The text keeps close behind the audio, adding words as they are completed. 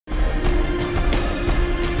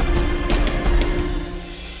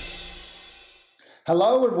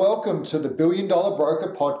Hello and welcome to the Billion Dollar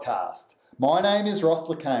Broker podcast. My name is Ross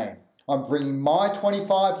LeCain. I'm bringing my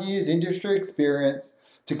 25 years industry experience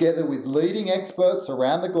together with leading experts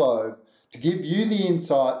around the globe to give you the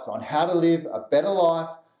insights on how to live a better life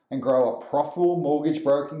and grow a profitable mortgage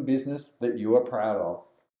broking business that you are proud of.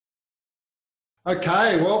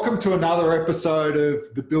 Okay, welcome to another episode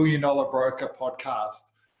of the Billion Dollar Broker podcast.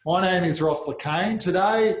 My name is Ross LeCain.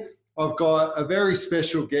 Today, I've got a very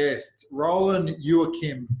special guest, Roland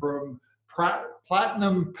Youakim from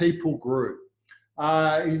Platinum People Group.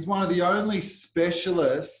 He's one of the only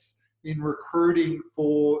specialists in recruiting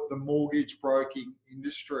for the mortgage broking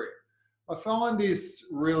industry. I find this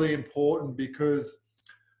really important because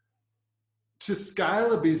to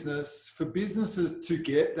scale a business, for businesses to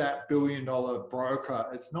get that billion-dollar broker,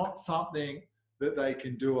 it's not something that they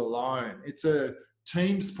can do alone. It's a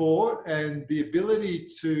team sport, and the ability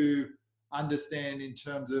to understand in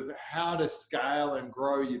terms of how to scale and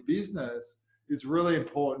grow your business is really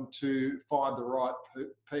important to find the right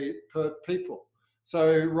people.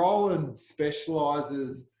 So Roland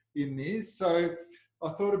specializes in this. So I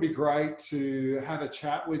thought it'd be great to have a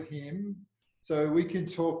chat with him so we can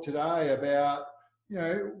talk today about,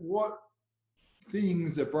 what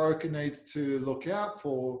things a broker needs to look out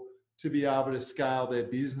for to be able to scale their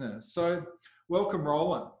business. So welcome,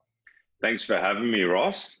 Roland. Thanks for having me,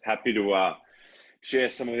 Ross. Happy to share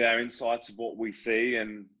some of our insights of what we see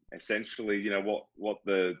and essentially, what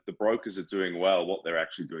the brokers are doing well, what they're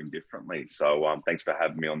actually doing differently. So thanks for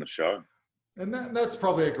having me on the show. And that's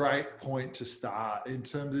probably a great point to start in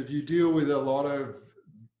terms of you deal with a lot of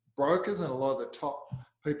brokers and a lot of the top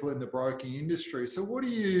people in the broking industry. So what do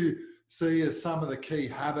you see as some of the key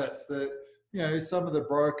habits that, some of the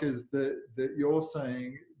brokers that you're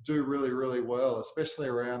seeing do really, really well, especially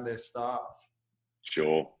around their staff?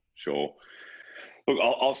 Sure. Look,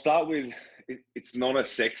 I'll start with, it's not a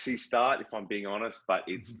sexy start, if I'm being honest, but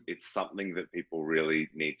it's something that people really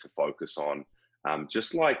need to focus on.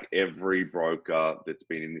 Just like every broker that's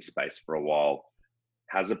been in this space for a while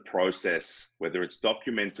has a process, whether it's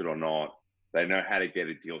documented or not, they know how to get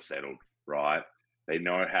a deal settled, right? They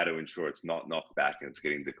know how to ensure it's not knocked back and it's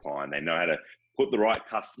getting declined. They know how to put the right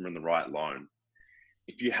customer in the right loan.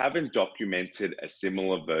 If you haven't documented a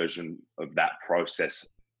similar version of that process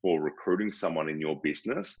for recruiting someone in your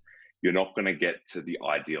business, you're not going to get to the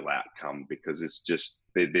ideal outcome because it's just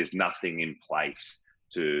there's nothing in place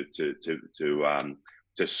to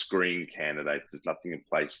screen candidates. There's nothing in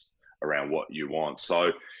place around what you want.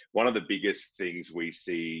 So one of the biggest things we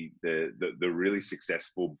see the really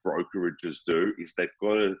successful brokerages do is they've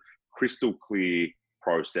got a crystal clear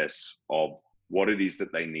process of what it is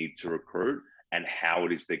that they need to recruit and how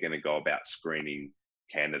it is they're going to go about screening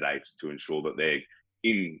candidates to ensure that they're,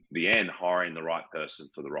 in the end, hiring the right person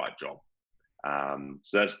for the right job.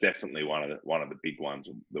 So that's definitely one of the big ones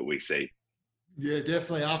that we see. Yeah,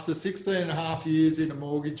 definitely. After 16 and a half years in a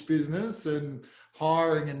mortgage business and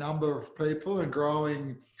hiring a number of people and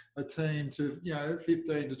growing a team to,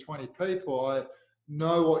 15 to 20 people, I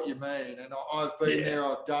know what you mean. And I've been there,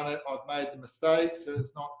 I've done it, I've made the mistakes. And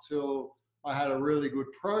it's not till I had a really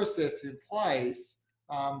good process in place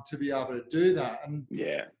to be able to do that. And,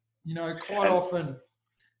 quite often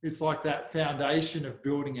it's like that foundation of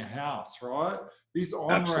building a house, right? This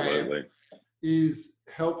on-ramp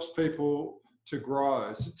helps people to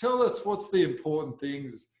grow. So tell us what's the important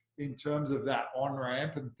things in terms of that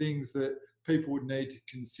on-ramp and things that people would need to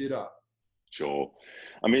consider. Sure.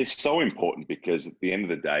 I mean, it's so important because at the end of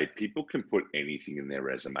the day, people can put anything in their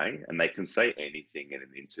resume and they can say anything in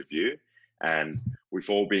an interview. And we've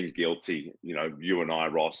all been guilty, you and I,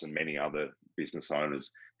 Ross, and many other business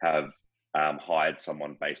owners have hired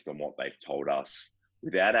someone based on what they've told us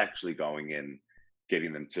without actually going in,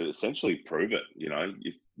 getting them to essentially prove it.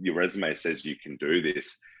 If your resume says you can do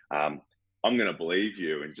this, I'm going to believe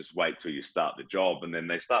you and just wait till you start the job. And then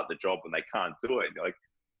they start the job and they can't do it. And you're like,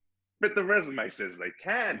 but the resume says they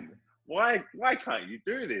can. Why can't you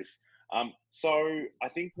do this? So I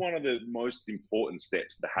think one of the most important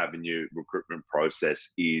steps to have in your recruitment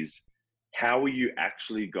process is how are you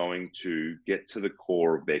actually going to get to the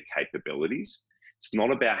core of their capabilities? It's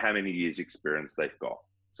not about how many years experience they've got.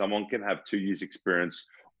 Someone can have 2 years experience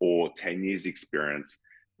or 10 years experience.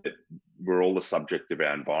 We're all the subject of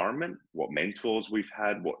our environment, what mentors we've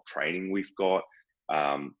had, what training we've got,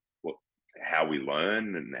 how we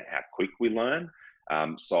learn and how quick we learn.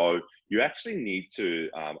 So you actually need to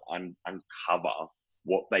uncover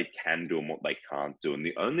what they can do and what they can't do. And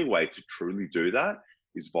the only way to truly do that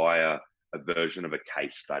is via a version of a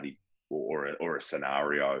case study or a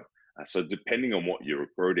scenario. So depending on what you're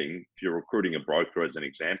recruiting, if you're recruiting a broker as an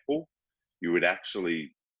example, you would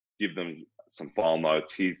actually give them some file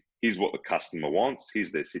notes. Here's what the customer wants.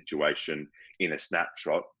 Here's their situation in a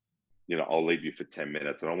snapshot. I'll leave you for 10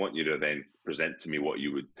 minutes, and I want you to then present to me what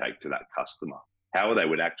you would take to that customer, how they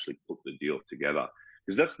would actually put the deal together.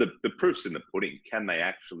 Because that's the proof's in the pudding. Can they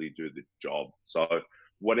actually do the job? So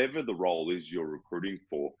whatever the role is you're recruiting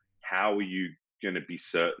for, how are you going to be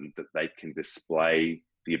certain that they can display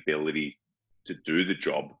the ability to do the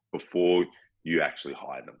job before you actually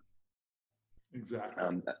hire them?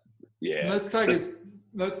 Exactly. Yeah.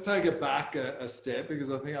 Let's take it back a step, because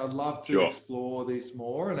I think I'd love to explore this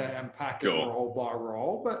more and unpack it role by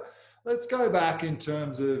role. But let's go back in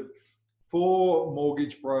terms of, for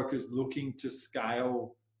mortgage brokers looking to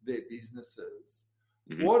scale their businesses,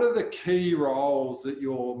 what are the key roles that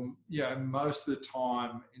you're most of the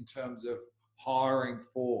time in terms of hiring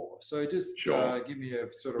for? So just give me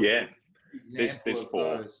a sort of example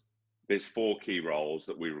of those. There's 4 key roles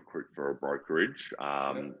that we recruit for a brokerage,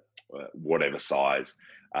 whatever size.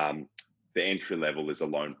 The entry level is a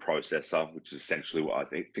loan processor, which is essentially what I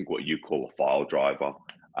think what you call a file driver,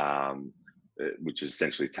 which is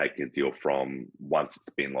essentially taking a deal from once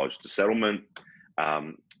it's been lodged to settlement.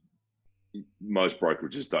 Most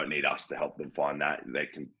brokerages don't need us to help them find that. They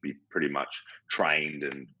can be pretty much trained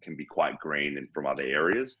and can be quite green and from other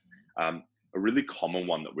areas. A really common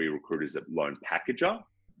one that we recruit is a loan packager.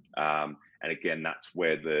 And again, that's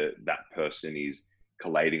where that person is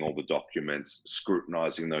collating all the documents,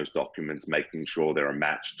 scrutinizing those documents, making sure they're a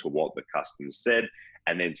match to what the customer said,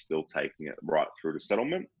 and then still taking it right through to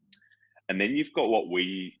settlement. And then you've got what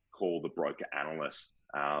we call the broker analyst.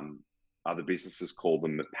 Other businesses call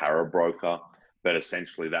them the para broker, but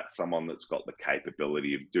essentially that's someone that's got the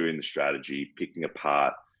capability of doing the strategy, picking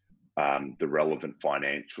apart the relevant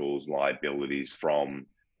financials, liabilities from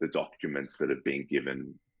the documents that have been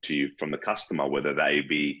given to you from the customer, whether they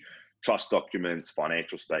be trust documents,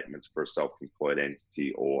 financial statements for a self-employed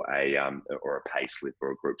entity, or a pay slip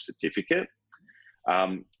or a group certificate.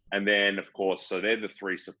 And then, of course, so they're the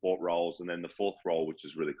 3 support roles. And then the 4th role, which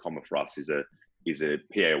is really common for us, is a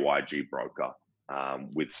PAYG broker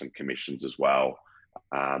with some commissions as well.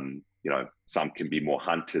 Some can be more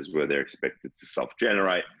hunters where they're expected to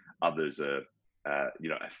self-generate. Others are,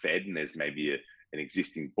 a fed, and there's maybe an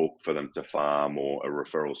existing book for them to farm, or a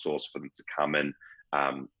referral source for them to come and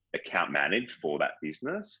account manage for that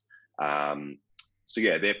business.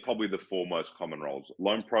 They're probably the 4 most common roles: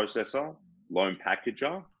 loan processor, loan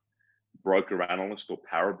packager, broker analyst or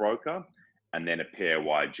para broker, and then a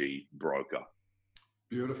PAYG broker.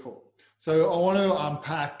 Beautiful. So I want to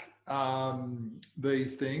unpack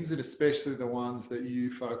these things, and especially the ones that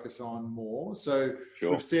you focus on more. So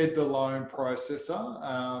we've said the loan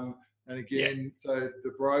processor, and again, so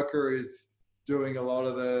the broker is doing a lot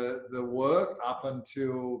of the work up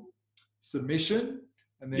until submission,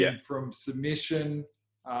 and then from submission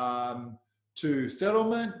to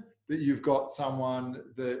settlement, that you've got someone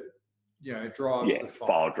that drives the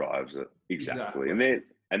file drives it exactly.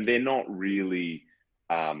 And they're not really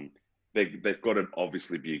they've got to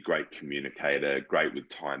obviously be a great communicator, great with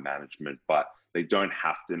time management, but they don't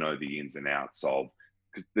have to know the ins and outs of,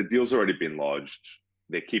 because the deal's already been lodged.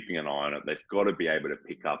 They're keeping an eye on it. They've got to be able to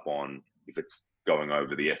pick up on if it's going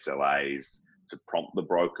over the SLAs to prompt the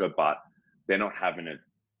broker, but they're not having to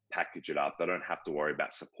package it up. They don't have to worry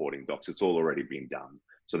about supporting docs. It's all already been done.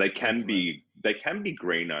 So they can be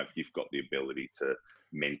greener if you've got the ability to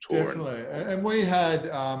mentor. Definitely. And we had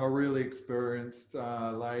a really experienced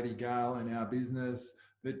lady, Gail, in our business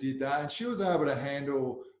that did that, and she was able to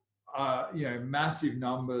handle massive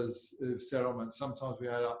numbers of settlements. Sometimes we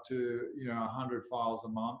had up to 100 files a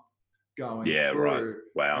month going through. Right.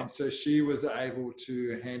 Wow. And so she was able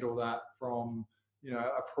to handle that from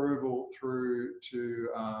approval through to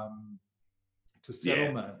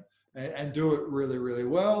settlement, and do it really, really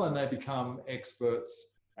well, and they become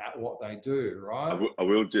experts at what they do, right? I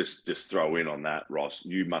will just throw in on that, Ross.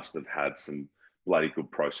 You must have had some bloody good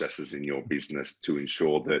processes in your business to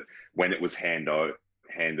ensure that when it was handed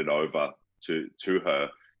over to her,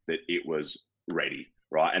 that it was ready,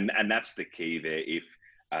 right? And that's the key there.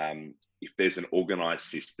 If there's an organized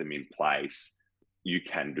system in place, you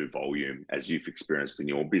can do volume, as you've experienced in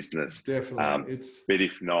your business. Definitely. But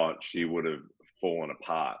if not, she would have fallen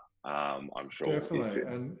apart, I'm sure.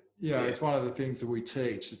 Definitely. It's one of the things that we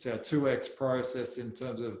teach. It's our 2X process in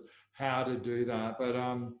terms of how to do that. But,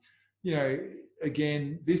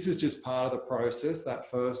 again, this is just part of the process,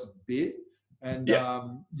 that first bit. And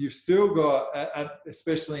you've still got,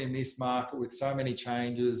 especially in this market with so many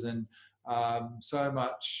changes and so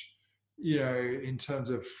much, in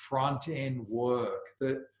terms of front end work,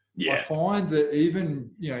 that I Yeah, find that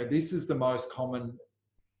even, this is the most common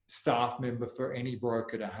staff member for any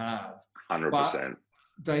broker to have, but 100%.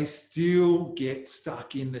 they still get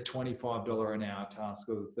stuck in the $25 an hour task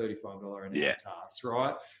or the $35 an hour Yeah, task,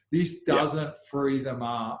 right? This yeah, doesn't free them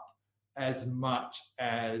up as much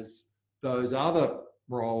as those other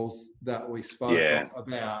roles that we spoke yeah,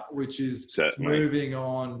 about, which is certainly. moving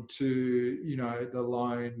on to, the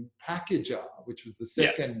loan packager, which was the Yeah,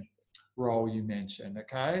 second role you mentioned.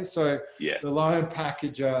 Okay. So yeah, the loan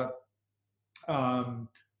packager,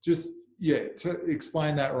 just, to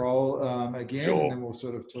explain that role again, and sure, then we'll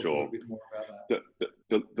sort of talk a sure. little bit more about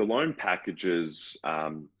that. The loan packages,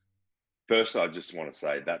 first, I just want to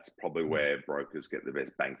say that's probably where brokers get the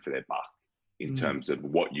best bang for their buck in Mm. terms of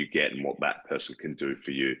what you get and what that person can do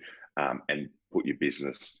for you, and put your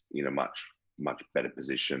business in a much, much better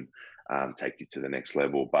position, take you to the next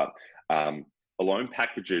level. But a loan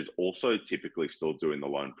packager is also typically still doing the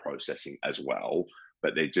loan processing as well,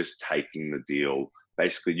 but they're just taking the deal.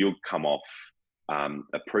 Basically, you'll come off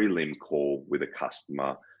a prelim call with a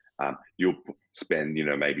customer. You'll spend,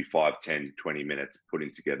 maybe 5, 10, 20 minutes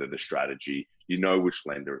putting together the strategy. You know which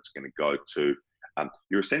lender it's going to go to.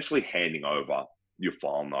 You're essentially handing over your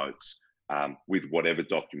file notes with whatever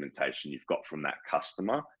documentation you've got from that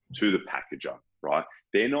customer to the packager, right?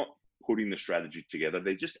 They're not putting the strategy together.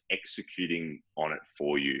 They're just executing on it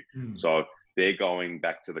for you. Mm. So they're going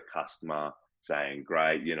back to the customer saying,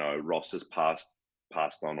 great, Ross has passed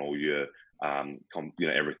on all your,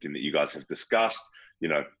 everything that you guys have discussed.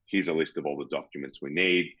 Here's a list of all the documents we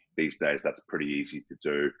need. These days, that's pretty easy to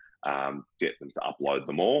do. Get them to upload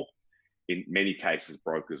them all. In many cases,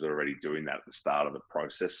 brokers are already doing that at the start of the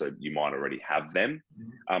process, so you might already have them.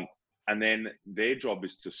 And then their job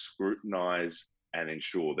is to scrutinize and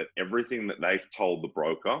ensure that everything that they've told the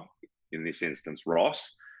broker, in this instance,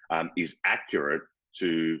 Ross, is accurate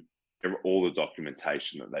to all the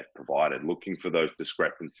documentation that they've provided, looking for those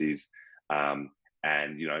discrepancies. And,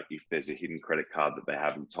 if there's a hidden credit card that they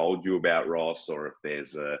haven't told you about, Ross, or if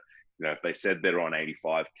there's if they said they're on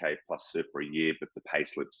 85K plus super a year, but the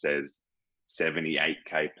payslip says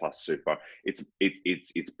 78K plus super,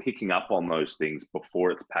 it's picking up on those things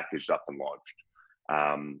before it's packaged up and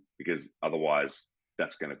lodged, because otherwise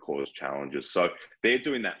that's going to cause challenges. So they're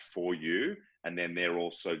doing that for you, and then they're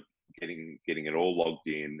also getting it all logged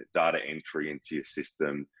in, data entry into your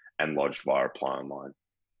system, and lodged via Apply Online.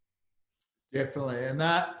 Definitely. And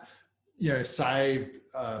that, saved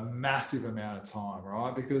a massive amount of time,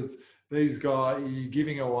 right? Because these guys, you're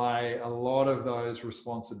giving away a lot of those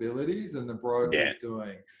responsibilities and the broker's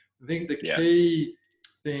doing. I think the key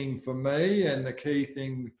thing for me and the key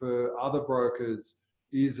thing for other brokers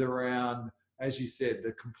is around, as you said,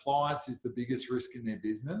 the compliance is the biggest risk in their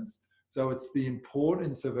business. So it's the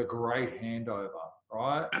importance of a great handover,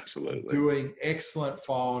 right? Absolutely. Doing excellent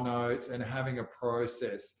file notes and having a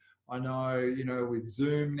process. I know, with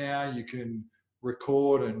Zoom now, you can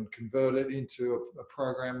record and convert it into a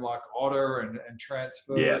program like Otter and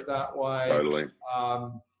transfer it that way. Totally. I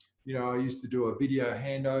used to do a video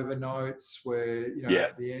handover notes where,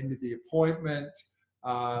 at the end of the appointment,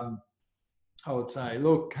 I would say,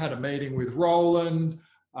 look, had a meeting with Roland.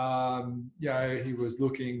 He was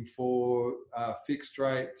looking for a fixed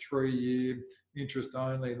rate 3-year interest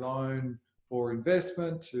only loan for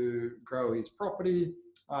investment to grow his property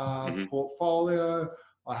portfolio.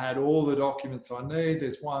 I had all the documents I need.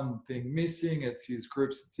 There's one thing missing. It's his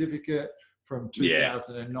group certificate from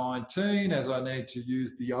 2019, as I need to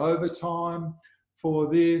use the overtime for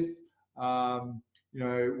this.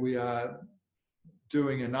 We are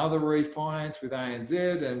doing another refinance with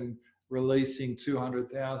ANZ and releasing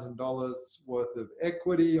 $200,000 worth of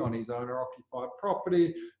equity on his owner-occupied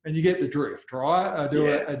property. And you get the drift, right? I do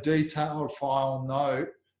a detailed file note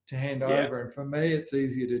to hand over. And for me, it's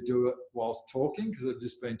easier to do it whilst talking because I've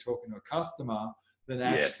just been talking to a customer than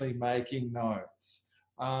actually making notes.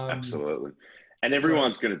 Absolutely. And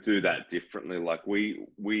everyone's going to do that differently. Like we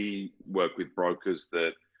work with brokers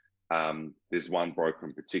that there's one broker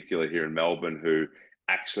in particular here in Melbourne who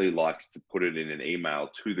actually likes to put it in an email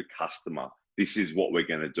to the customer. This is what we're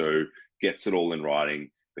going to do, gets it all in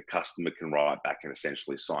writing. The customer can write back and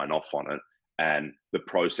essentially sign off on it. And the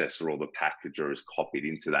processor or the packager is copied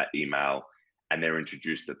into that email and they're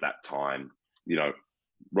introduced at that time.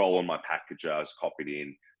 Roland, my packager, is copied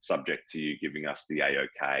in, subject to you giving us the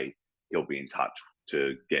AOK. He'll be in touch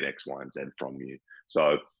to get X, Y, and Z from you.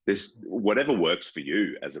 So this, whatever works for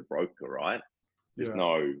you as a broker, right? There's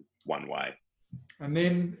no one way. And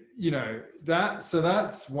then,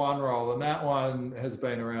 that's one role, and that one has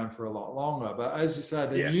been around for a lot longer. But as you say,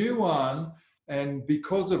 the new one, And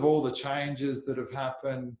because of all the changes that have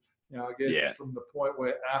happened, you know, I guess Yeah. from the point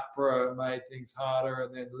where APRA made things harder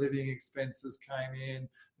and then living expenses came in,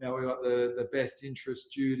 now we got the best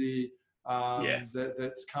interest duty Yes.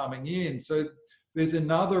 that's coming in. So there's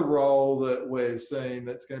another role that we're seeing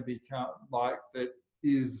that's going to become like that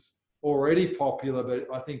is already popular, but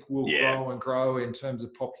I think will Yeah. grow and grow in terms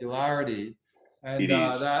of popularity. And It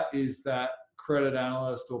is. that is that credit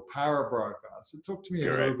analyst or para broker. So talk to me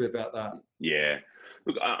a little Correct. bit about that. Yeah.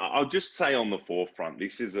 Look, I'll just say on the forefront,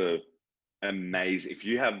 this is a amazing. If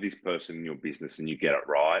you have this person in your business and you get it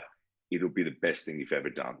right, it'll be the best thing you've ever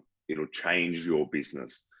done. It'll change your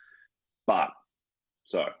business. But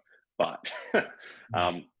but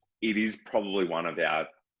it is probably one of our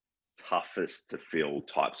toughest to fill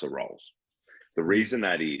types of roles. The reason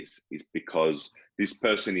that is because this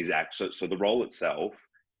person is actually, so the role itself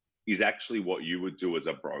is actually what you would do as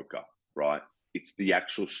a broker, right? It's the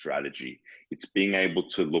actual strategy. It's being able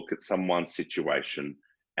to look at someone's situation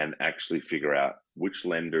and actually figure out which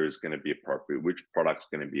lender is going to be appropriate, which product's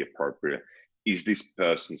going to be appropriate. Is this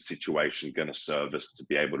person's situation going to serve us to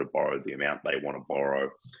be able to borrow the amount they want to borrow?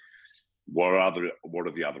 What are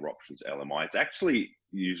the other options, LMI? It's actually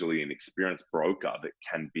usually an experienced broker that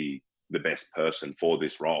can be the best person for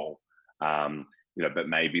this role. But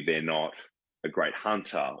maybe they're not a great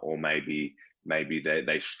hunter, or maybe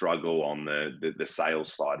they struggle on the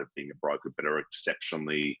sales side of being a broker, but are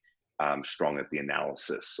exceptionally strong at the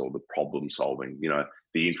analysis or the problem solving.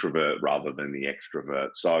 The introvert rather than the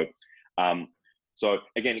extrovert. So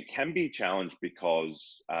again, it can be a challenge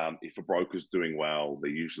because if a broker's doing well,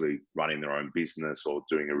 they're usually running their own business or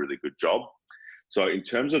doing a really good job. So in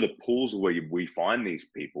terms of the pools where we find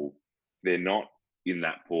these people, they're not in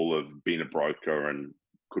that pool of being a broker and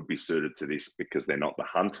could be suited to this because they're not the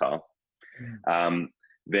hunter.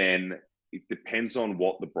 Then it depends on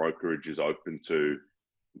what the brokerage is open to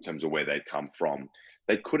in terms of where they come from.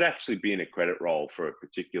 They could actually be in a credit role for a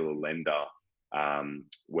particular lender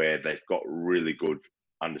where they've got really good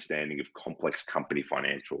understanding of complex company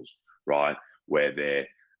financials, right? Where they're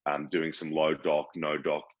doing some low doc, no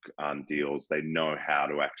doc deals. They know how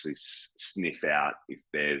to actually sniff out if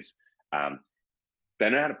there's, they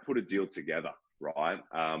know how to put a deal together, right?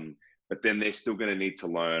 But then they're still going to need to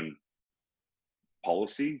learn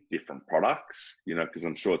policy, different products, because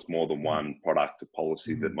I'm sure it's more than one product or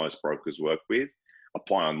policy that most brokers work with.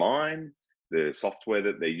 Apply online, the software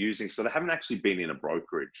that they're using. So they haven't actually been in a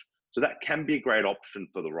brokerage. So that can be a great option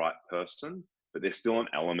for the right person, but there's still an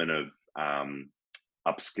element of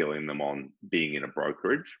upskilling them on being in a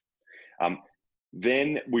brokerage.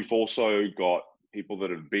 Then we've also got people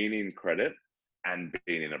that have been in credit and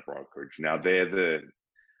been in a brokerage. Now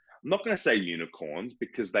I'm not going to say unicorns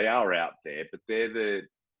because they are out there, but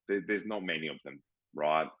there's not many of them,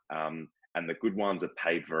 right? And the good ones are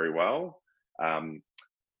paid very well.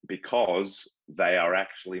 Because they are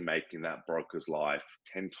actually making that broker's life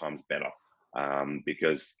 10 times better,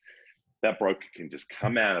 because that broker can just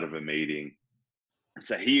come out of a meeting and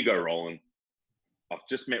say, here you go, Roland. I've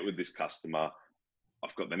just met with this customer.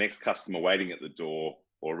 I've got the next customer waiting at the door,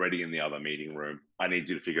 already in the other meeting room. I need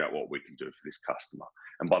you to figure out what we can do for this customer.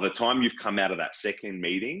 And by the time you've come out of that second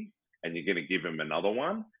meeting and you're going to give them another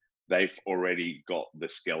one, they've already got the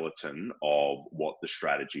skeleton of what the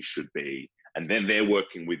strategy should be. And then they're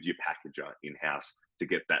working with your packager in-house to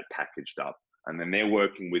get that packaged up. And then they're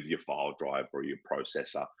working with your file driver or your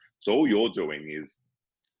processor. So all you're doing is,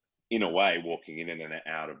 in a way, walking in and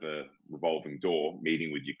out of a revolving door,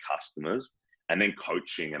 meeting with your customers, and then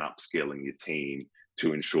coaching and upskilling your team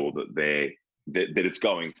to ensure that that it's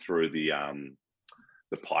going through the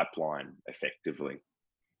pipeline effectively.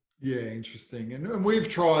 Yeah, interesting. And we've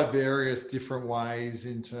tried various different ways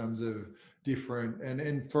in terms of different,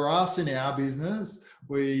 and for us in our business,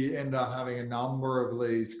 we end up having a number of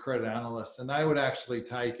these credit analysts, and they would actually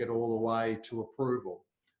take it all the way to approval.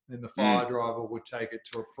 Then the file driver would take it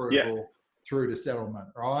to approval through to settlement,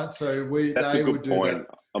 right? So they would do point.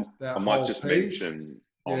 that I might whole just piece. mention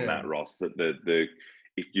on that, Ross, that the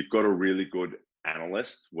if you've got a really good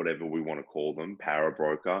analyst, whatever we want to call them, para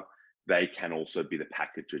broker, they can also be the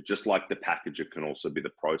packager, just like the packager can also be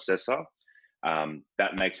the processor.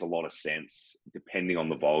 That makes a lot of sense depending on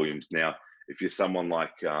the volumes. Now, if you're someone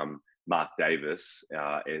like Mark Davis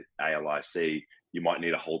at ALIC, you might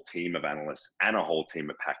need a whole team of analysts and a whole team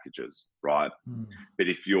of packagers, right? But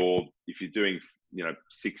if you're doing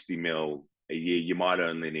 60 mil a year, you might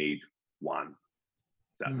only need one.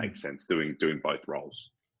 That makes sense. Doing both roles.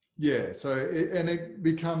 Yeah. So it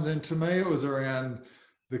becomes, and to me, it was around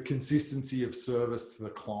the consistency of service to the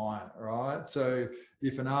client, right? So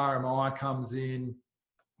if an RMI comes in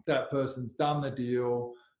that person's done the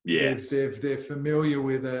deal. Yes. They're familiar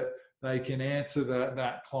with it. They can answer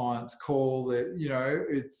that client's call. That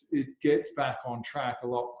it gets back on track a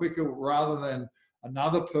lot quicker rather than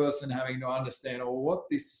another person having to understand what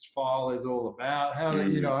this file is all about. How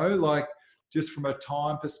to like just from a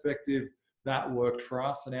time perspective, that worked for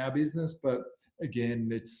us and our business. But again,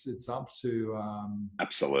 it's up to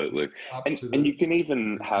absolutely. And you can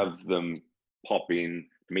even have them pop in,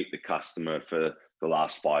 meet the customer for the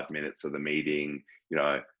last 5 minutes of the meeting,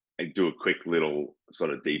 and do a quick little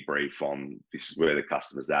sort of debrief on this is where the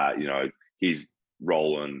customer's at. He's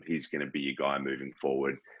Roland, he's going to be your guy moving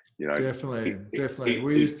forward. Definitely.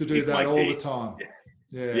 We used to do that all the time.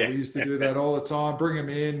 Yeah, we used to do that all the time. Bring them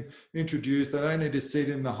in, introduce. They don't need to sit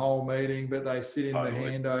in the whole meeting, but they sit in the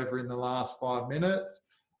handover in the last 5 minutes.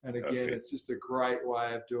 And again, it's just a great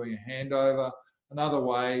way of doing a handover. Another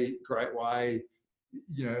great way,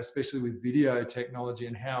 especially with video technology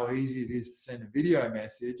and how easy it is to send a video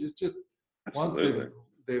message, is just Absolutely. once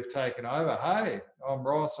they've taken over, hey, I'm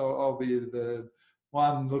Ross, I'll be the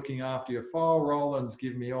one looking after your file. Roland's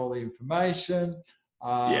giving me all the information.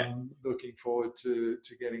 Looking forward to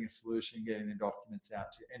getting a solution, getting the documents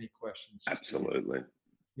out to you. Any questions? Absolutely.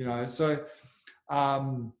 So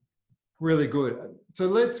really good. So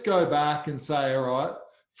let's go back and say, all right,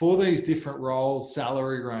 for these different roles,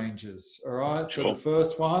 salary ranges. All right. Sure. So the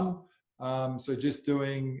first one, so just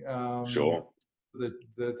doing sure.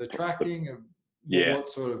 the tracking of what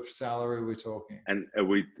sort of salary are we talking? And are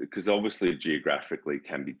we, because obviously geographically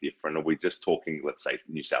can be different. Are we just talking, let's say,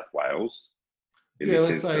 New South Wales?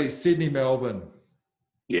 Let's say Sydney, Melbourne.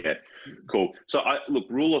 Yeah, cool. So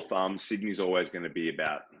rule of thumb, Sydney's always going to be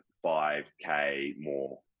about 5K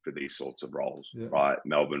more for these sorts of roles, right?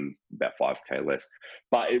 Melbourne, about 5K less.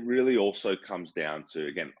 But it really also comes down to,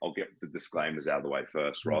 again, I'll get the disclaimers out of the way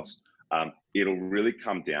first, Ross. It'll really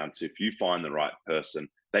come down to, if you find the right person,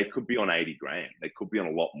 they could be on 80 grand. They could be on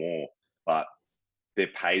a lot more, but they're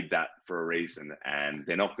paid that for a reason, and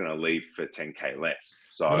they're not going to leave for 10K less.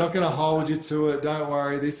 So we're not going to hold you to it. Don't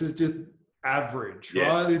worry. This is just average,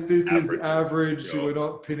 right? This is average. Sure. We're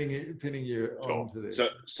not pinning you onto this.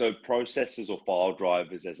 So processors or file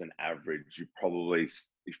drivers as an average, you probably,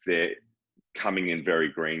 if they're coming in very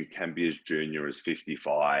green, can be as junior as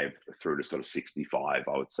 55 through to sort of 65,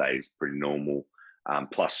 I would say is pretty normal,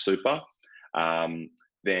 plus super.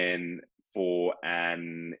 Then for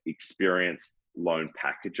an experienced loan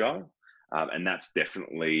packager, and that's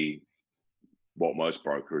definitely what most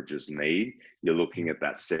brokerages need, you're looking at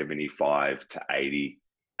that 75 to 80,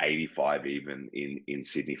 85 even in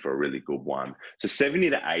Sydney for a really good one. So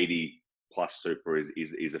 70 to 80 plus super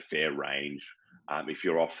is a fair range. If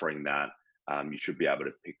you're offering that, you should be able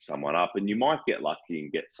to pick someone up, and you might get lucky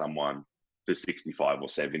and get someone for 65 or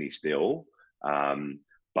 70 still.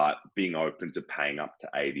 But being open to paying up to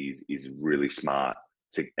 80 is really smart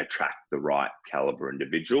to attract the right caliber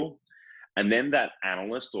individual. And then that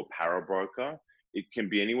analyst or para broker, it can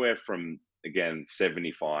be anywhere from, again,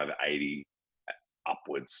 75, 80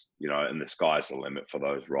 upwards, and the sky's the limit for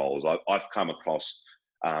those roles. I've come across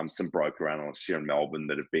some broker analysts here in Melbourne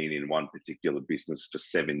that have been in one particular business for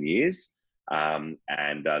 7 years. And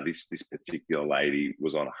this particular lady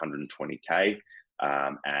was on 120K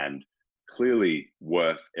and clearly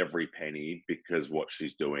worth every penny, because what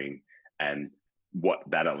she's doing and what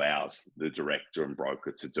that allows the director and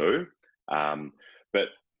broker to do. But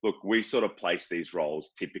look, we sort of place these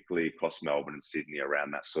roles typically across Melbourne and Sydney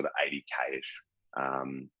around that sort of 80K-ish.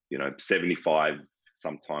 75,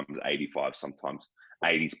 sometimes 85, sometimes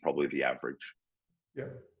 80 is probably the average. Yeah,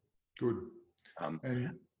 good.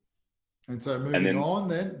 And so moving on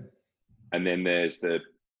then. And then there's the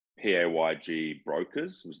PAYG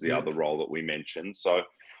brokers was the other role that we mentioned. So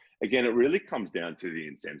again, it really comes down to the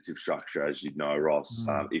incentive structure, as you know, Ross.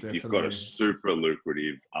 If you've got a super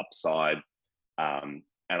lucrative upside, and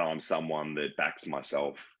I'm someone that backs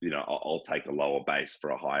myself, I'll take a lower base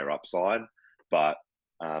for a higher upside, but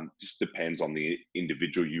just depends on the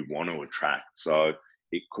individual you want to attract. So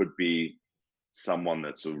it could be someone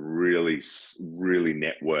that's a really, really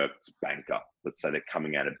networked banker. Let's say they're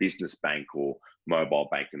coming out of business bank or mobile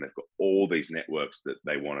bank, and they've got all these networks that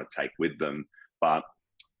they want to take with them, but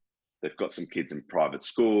they've got some kids in private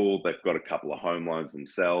school, they've got a couple of home loans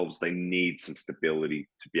themselves, they need some stability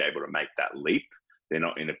to be able to make that leap. They're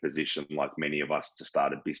not in a position like many of us to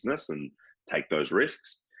start a business and take those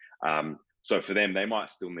risks. So for them, they might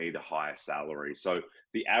still need a higher salary. So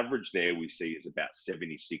the average there we see is about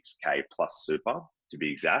 76K plus super, to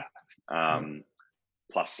be exact,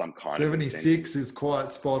 plus some kind 76 of 76 is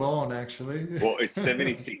quite spot on, actually. Well, it's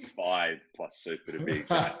 76.5 plus super, to be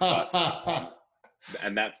exact. But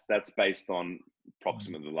and that's based on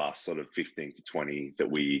approximately the last sort of 15 to 20 that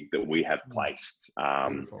we have placed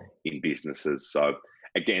Beautiful. in businesses. So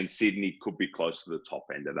again, Sydney could be close to the top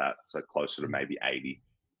end of that, so closer to maybe 80.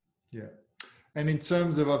 Yeah. And in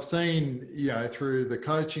terms of, I've seen, through the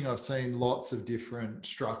coaching, I've seen lots of different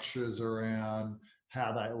structures around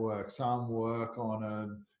how they work. Some work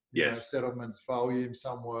on Yes. settlements volume,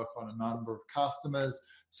 some work on a number of customers,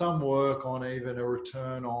 some work on even a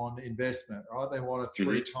return on investment, right? They want a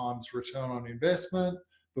 3 times return on investment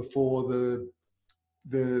before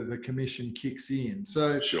the commission kicks in.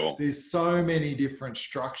 So Sure. there's so many different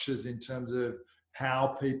structures in terms of how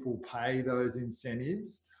people pay those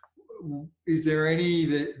incentives. Is there any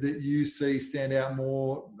that you see stand out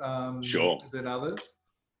more Sure. than others?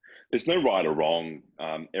 There's no right or wrong.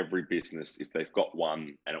 Every business, if they've got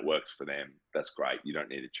one and it works for them, that's great. You don't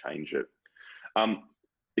need to change it.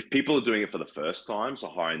 If people are doing it for the first time, so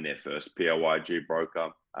hiring their first POIG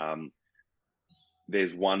broker,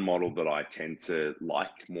 there's one model that I tend to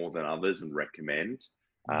like more than others and recommend,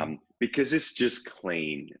 because it's just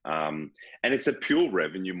clean. And it's a pure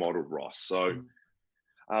revenue model, Ross. So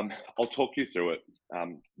I'll talk you through it.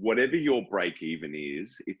 Whatever your break even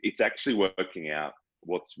is, it's actually working out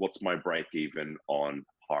what's my break even on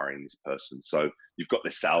hiring this person. So you've got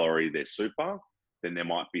their salary, their super, then there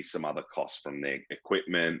might be some other costs from their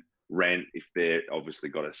equipment, rent, if they're obviously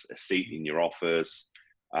got a seat in your office,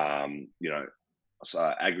 so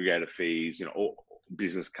aggregator fees, all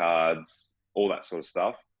business cards, all that sort of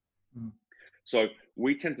stuff. So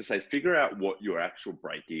we tend to say, figure out what your actual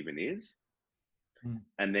break even is.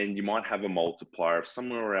 And then you might have a multiplier of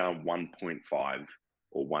somewhere around 1.5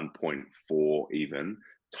 or 1.4 even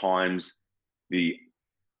times the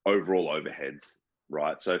overall overheads,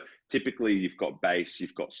 right? So typically you've got base,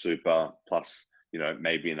 you've got super, plus,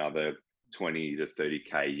 maybe another 20 to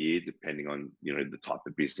 30K a year, depending on, the type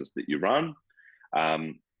of business that you run.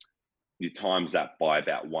 You times that by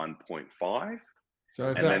about 1.5. So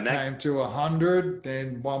if that came to 100,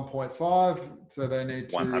 then 1.5. So they need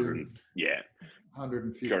to 100, yeah,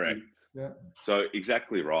 150. correct. Yeah. So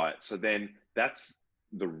exactly right. So then that's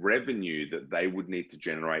the revenue that they would need to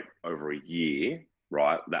generate over a year,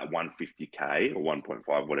 right? That 150K or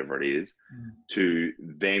 1.5, whatever it is, to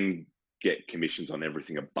then get commissions on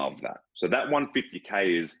everything above that. So that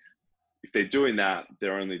 150K is, if they're doing that,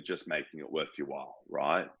 they're only just making it worth your while,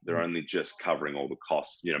 right? They're only just covering all the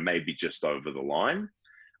costs, maybe just over the line.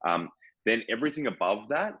 Then everything above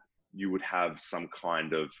that, you would have some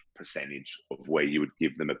kind of percentage of where you would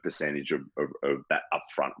give them a percentage of that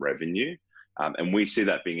upfront revenue. And we see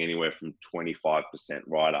that being anywhere from 25%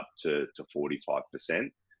 right up to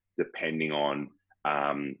 45%, depending on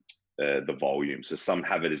the volume. So some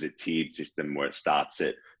have it as a tiered system where it starts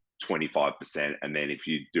at 25%, and then if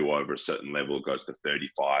you do over a certain level, it goes to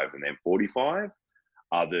 35 and then 45.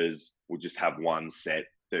 Others will just have one set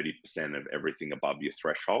 30% of everything above your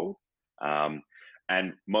threshold.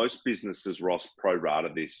 And most businesses, Ross, pro rata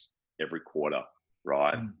this every quarter,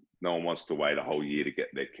 right? No one wants to wait a whole year to get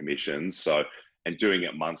their commissions. So, and doing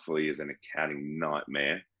it monthly is an accounting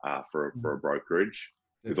nightmare for a brokerage.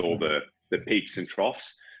 Definitely. With all the peaks and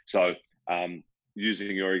troughs. So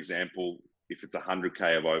using your example, if it's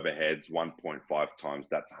 100K of overheads, 1.5 times,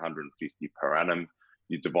 that's 150 per annum.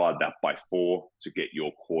 You divide that by 4 to get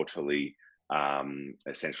your quarterly,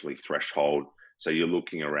 essentially threshold. So you're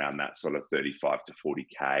looking around that sort of 35 to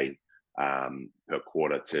 40K per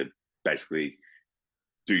quarter to basically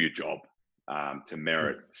do your job, to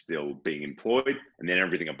merit still being employed. And then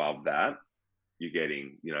everything above that, you're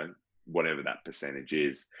getting, whatever that percentage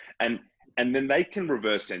is. And then they can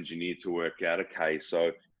reverse engineer to work out, okay, so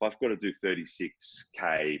if I've got to do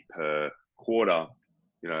 36K per quarter,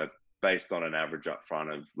 based on an average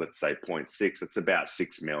upfront of, let's say, 0.6, it's about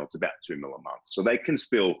 6 mil, it's about 2 mil a month. So they can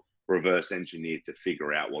still reverse engineer to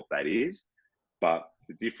figure out what that is. But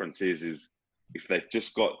the difference is if they've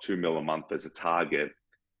just got 2 mil a month as a target,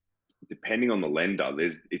 depending on the lender,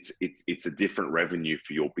 it's a different revenue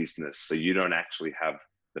for your business. So you don't actually have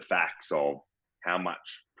the facts of how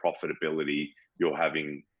much profitability you're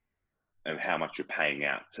having and how much you're paying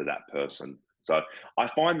out to that person. So I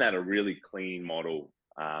find that a really clean model,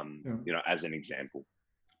 as an example.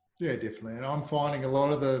 Yeah, definitely. And I'm finding a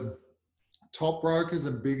lot of the top brokers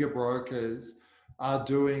and bigger brokers are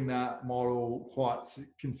doing that model quite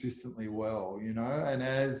consistently well, and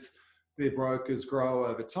as their brokers grow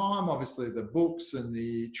over time, obviously the books and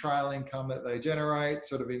the trail income that they generate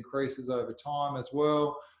sort of increases over time as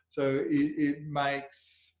well. So it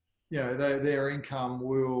makes, their income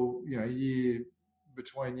will,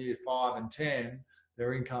 between year 5 and 10,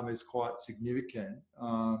 their income is quite significant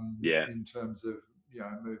in terms of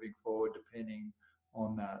moving forward, depending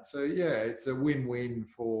on that. So yeah, it's a win-win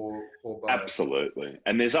for both. Absolutely.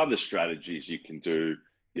 And there's other strategies you can do.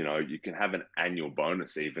 You can have an annual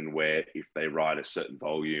bonus even, where if they write a certain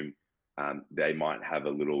volume, they might have a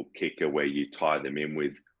little kicker where you tie them in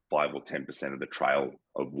with 5 or 10% of the trail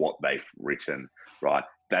of what they've written, right?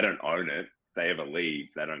 They don't own it. They ever leave,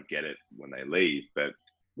 they don't get it when they leave. But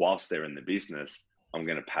whilst they're in the business, I'm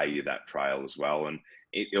going to pay you that trail as well. And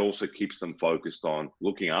it also keeps them focused on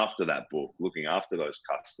looking after that book, looking after those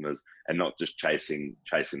customers, and not just chasing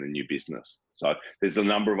the new business. So there's a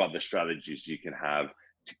number of other strategies you can have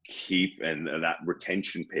to keep, and that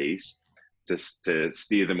retention piece to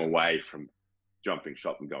steer them away from jumping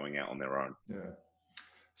shop and going out on their own. Yeah.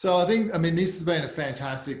 So I mean, this has been a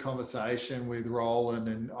fantastic conversation with Roland,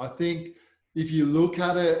 and I think if you look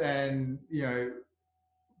at it, and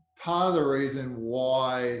part of the reason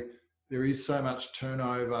why there is so much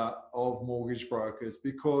turnover of mortgage brokers,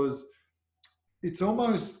 because it's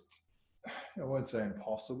almost, I won't say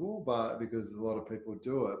impossible, but because a lot of people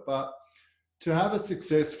do it, but to have a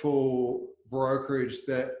successful broker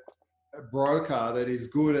that is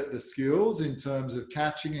good at the skills in terms of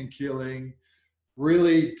catching and killing,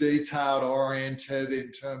 really detailed oriented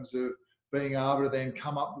in terms of being able to then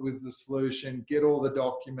come up with the solution, get all the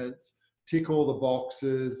documents, tick all the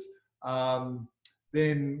boxes,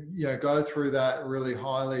 then go through that really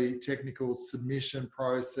highly technical submission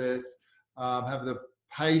process, have the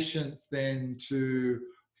patience then to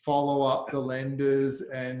follow up the lenders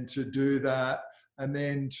and to do that, and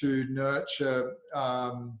then to nurture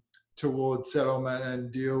towards settlement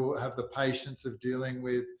and have the patience of dealing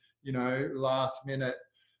with last minute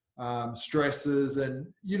stresses, and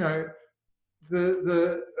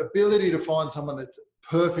the ability to find someone that's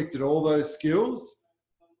perfect at all those skills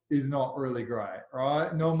is not really great,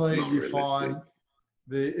 right? Normally you find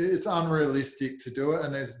it's unrealistic to do it,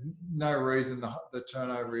 and there's no reason the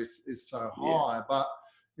turnover is so high. Yeah. But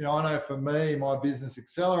I know for me, my business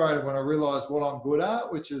accelerated when I realized what I'm good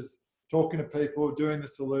at, which is talking to people, doing the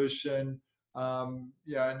solution,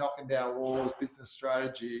 knocking down walls, business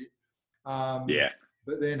strategy. But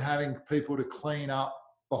then having people to clean up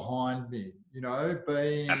behind me,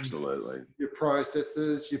 being absolutely your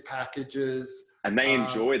processes, your packages. And they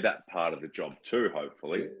enjoy that part of the job too,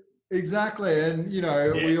 hopefully. Exactly. And,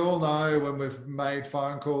 we all know when we've made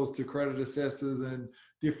phone calls to credit assessors and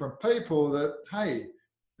different people that, hey,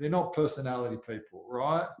 they're not personality people,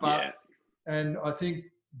 right? But, and I think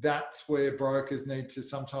that's where brokers need to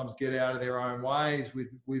sometimes get out of their own ways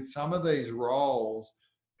with some of these roles.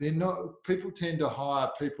 People tend to hire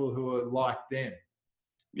people who are like them,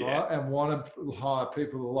 right? And want to hire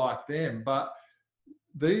people who are like them. But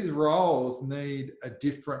these roles need a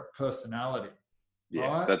different personality.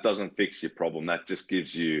 Right? That doesn't fix your problem. That just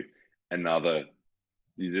gives you another.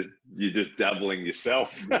 You're just dabbling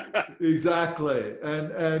yourself. Exactly,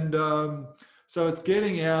 and so it's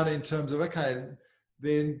getting out in terms of, okay,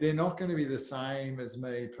 then they're not going to be the same as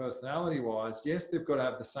me personality-wise. Yes, they've got to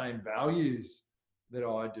have the same values that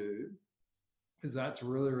I do, because that's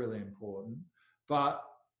really, really important. But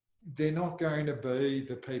they're not going to be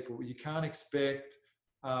the people. You can't expect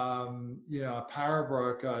a para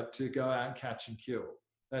broker to go out and catch and kill.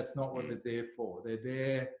 That's not what they're there for. They're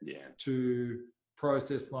there to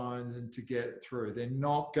process loans and to get it through. They're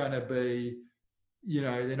not going to be,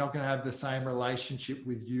 they're not going to have the same relationship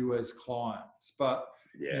with you as clients. But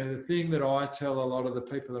the thing that I tell a lot of the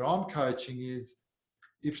people that I'm coaching is,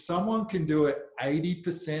 if someone can do it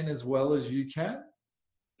 80% as well as you can,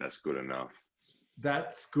 that's good enough.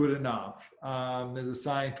 That's good enough. There's a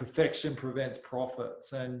saying, perfection prevents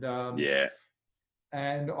profits. And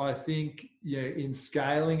and I think in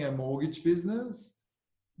scaling a mortgage business,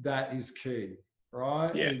 that is key,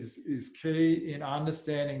 right? Is key in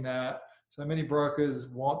understanding that so many brokers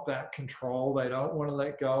want that control. They don't want to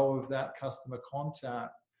let go of that customer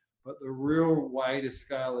contact. But the real way to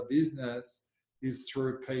scale a business is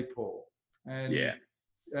through people. And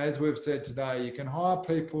as we've said today, you can hire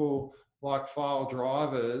people like file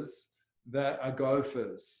drivers that are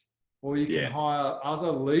gophers, or you can hire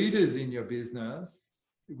other leaders in your business,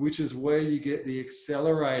 which is where you get the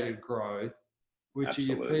accelerated growth, which are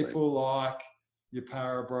your people like your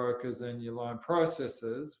para brokers and your loan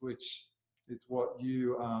processors, which is what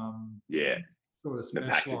you sort of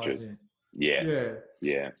specialize in.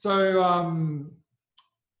 So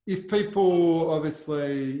if people,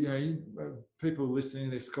 obviously, people listening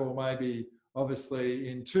to this call maybe obviously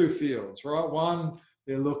in two fields, right? One,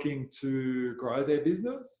 they're looking to grow their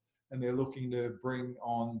business and they're looking to bring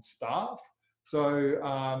on staff. So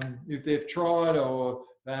if they've tried or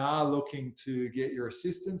they are looking to get your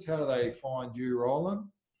assistance, how do they find you, Roland?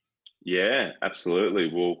 Yeah,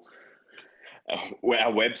 absolutely. Well,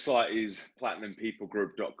 our website is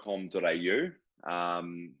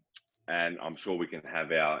platinumpeoplegroup.com.au. And I'm sure we can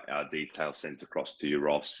have our details sent across to you,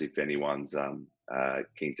 Ross, if anyone's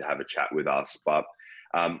keen to have a chat with us. But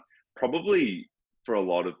probably for a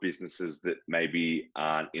lot of businesses that maybe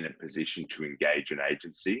aren't in a position to engage an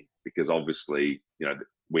agency, because obviously,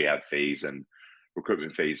 we have fees, and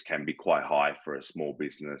recruitment fees can be quite high for a small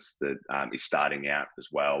business that is starting out as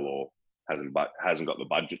well, or hasn't got the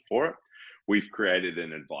budget for it. We've created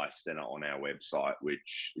an advice center on our website,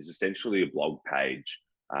 which is essentially a blog page.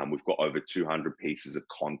 We've got over 200 pieces of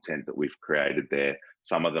content that we've created there.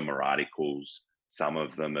 Some of them are articles, some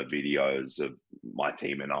of them are videos of my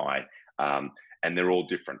team and I, and they're all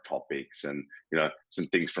different topics. And some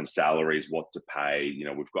things from salaries, what to pay.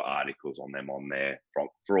 We've got articles on them on there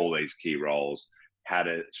for all these key roles. How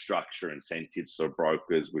to structure incentives for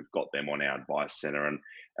brokers, we've got them on our advice center, and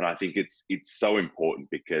I think it's so important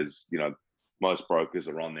because most brokers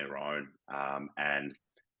are on their own, and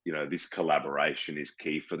this collaboration is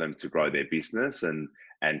key for them to grow their business and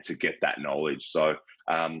to get that knowledge. So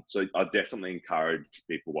I definitely encourage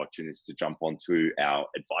people watching this to jump onto our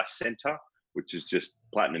advice center, which is just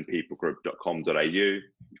platinumpeoplegroup.com.au. You've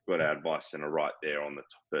got our advice center right there on the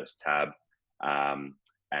first tab,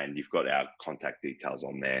 and you've got our contact details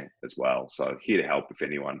on there as well. So here to help if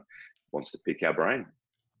anyone wants to pick our brain.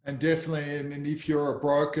 And definitely, I mean, if you're a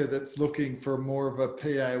broker that's looking for more of a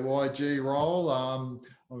PAYG role, I'm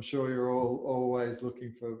sure you're always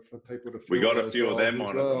looking for people to fill. We got a few of them on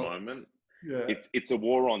at the moment. Yeah, it's a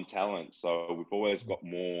war on talent, so we've always got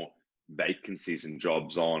more vacancies and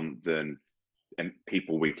jobs on than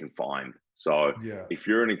people we can find. So if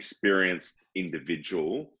you're an experienced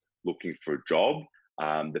individual looking for a job,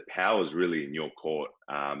 the power is really in your court,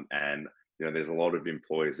 and there's a lot of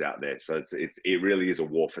employers out there, so it really is a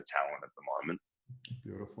war for talent at the moment.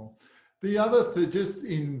 Beautiful. The other just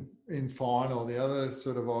in final, the other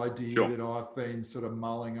sort of idea that I've been sort of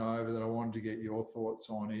mulling over that I wanted to get your thoughts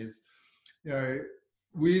on is,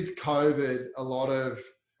 with COVID, a lot of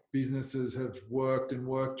businesses have worked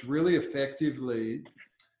really effectively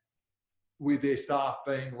with their staff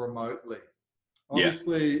being remotely.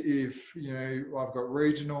 Obviously, if I've got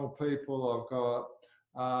regional people, I've got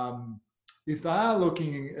if they are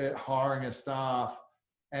looking at hiring a staff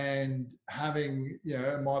and having,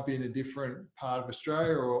 it might be in a different part of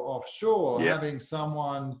Australia or offshore, having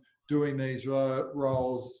someone doing these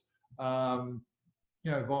roles,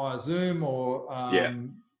 via Zoom or,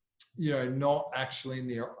 not actually in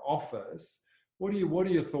their office. What are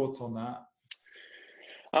your thoughts on that?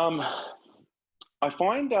 I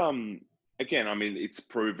find, again, I mean, it's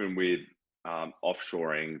proven with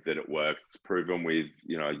offshoring that it works. It's proven with,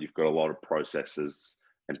 you've got a lot of processes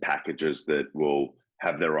and packages that will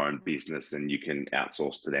have their own business and you can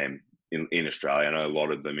outsource to them in Australia. I know a lot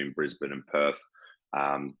of them in Brisbane and Perth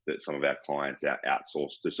that some of our clients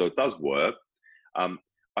outsource to. So it does work.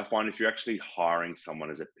 I find if you're actually hiring someone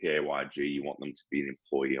as a PAYG, you want them to be an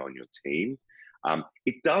employee on your team.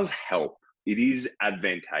 It does help. It is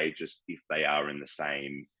advantageous if they are in the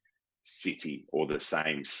same city or the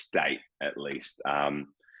same state, at least. I'll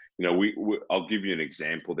give you an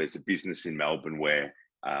example. There's a business in Melbourne where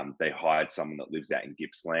they hired someone that lives out in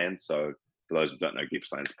Gippsland. So for those who don't know,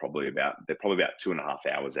 Gippsland's probably about 2.5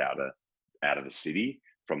 hours out of the city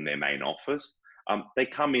from their main office. They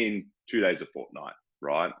come in 2 days a fortnight,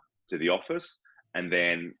 right, to the office, and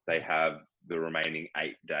then they have the remaining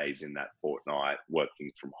 8 days in that fortnight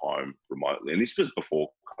working from home remotely. And this was before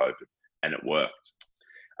COVID, and it worked.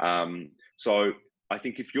 So I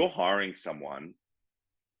think if you're hiring someone,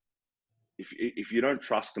 if you don't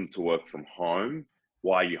trust them to work from home,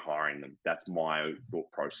 why are you hiring them? That's my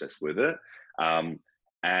thought process with it.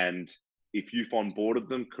 And if you've onboarded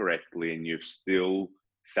them correctly and you've still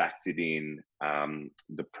factored in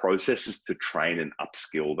the processes to train and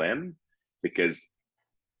upskill them, because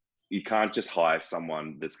you can't just hire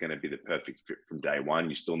someone that's going to be the perfect fit from day one.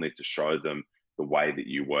 You still need to show them the way that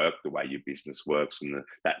you work, the way your business works, and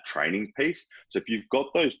that training piece. So if you've got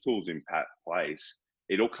those tools in place,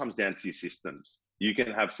 it all comes down to your systems. You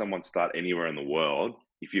can have someone start anywhere in the world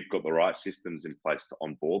if you've got the right systems in place to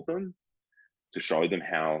onboard them, to show them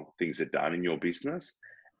how things are done in your business,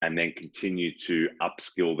 and then continue to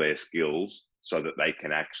upskill their skills so that they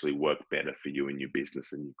can actually work better for you and your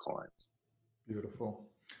business and your clients. Beautiful.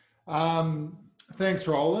 Thanks,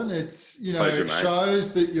 Roland. It's, Pleasure, it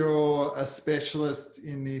shows that you're a specialist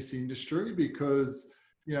in this industry, because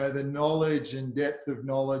the knowledge and depth of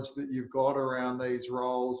knowledge that you've got around these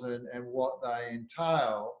roles and what they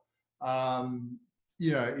entail,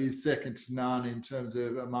 is second to none in terms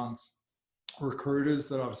of amongst recruiters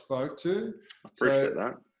that I've spoke to. Appreciate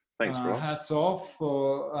that. Thanks, Ross. Hats off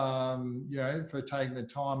for, for taking the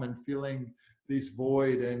time and filling this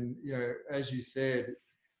void. And, as you said,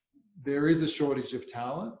 there is a shortage of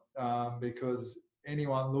talent because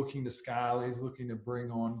anyone looking to scale is looking to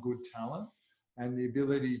bring on good talent, and the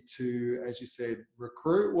ability to, as you said,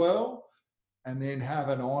 recruit well and then have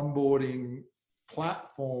an onboarding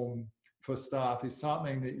platform for staff is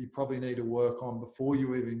something that you probably need to work on before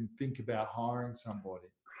you even think about hiring somebody.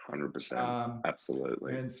 100%.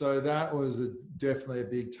 Absolutely. And so that was definitely a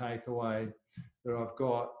big takeaway that I've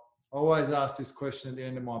got. I always ask this question at the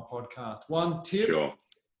end of my podcast. One tip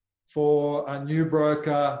for a new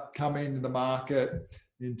broker coming into the market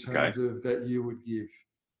in terms of that you would give?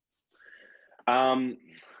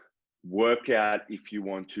 Work out if you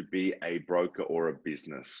want to be a broker or a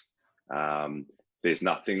business. There's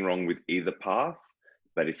nothing wrong with either path,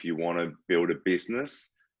 but if you want to build a business,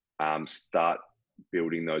 start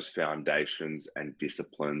building those foundations and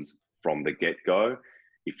disciplines from the get-go.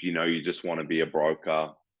 If you just want to be a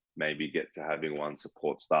broker, maybe get to having one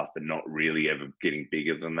support staff, but not really ever getting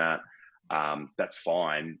bigger than that. That's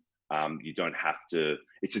fine. You don't have to.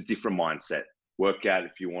 It's a different mindset. Work out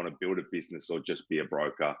if you want to build a business or just be a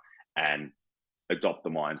broker, and adopt the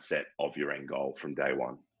mindset of your end goal from day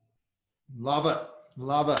one. Love it.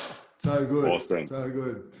 Love it. So good. Awesome. So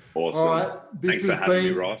good. Awesome. All right. Thanks for having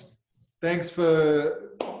me, Ross. Thanks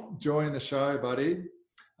for joining the show, buddy.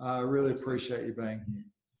 I really appreciate you being here.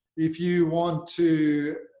 If you want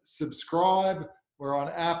to subscribe, we're on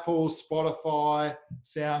Apple, Spotify,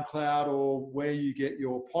 SoundCloud, or where you get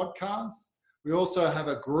your podcasts. We also have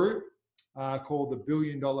a group called the $1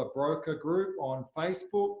 Billion Broker Group on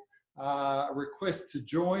Facebook. Request to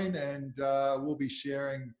join, and we'll be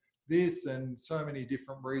sharing this and so many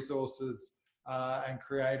different resources and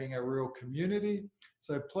creating a real community.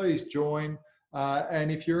 So please join.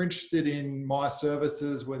 And if you're interested in my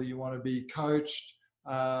services, whether you want to be coached,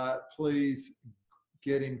 please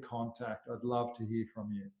get in contact. I'd love to hear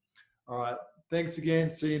from you. All right. Thanks again.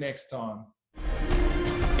 See you next time.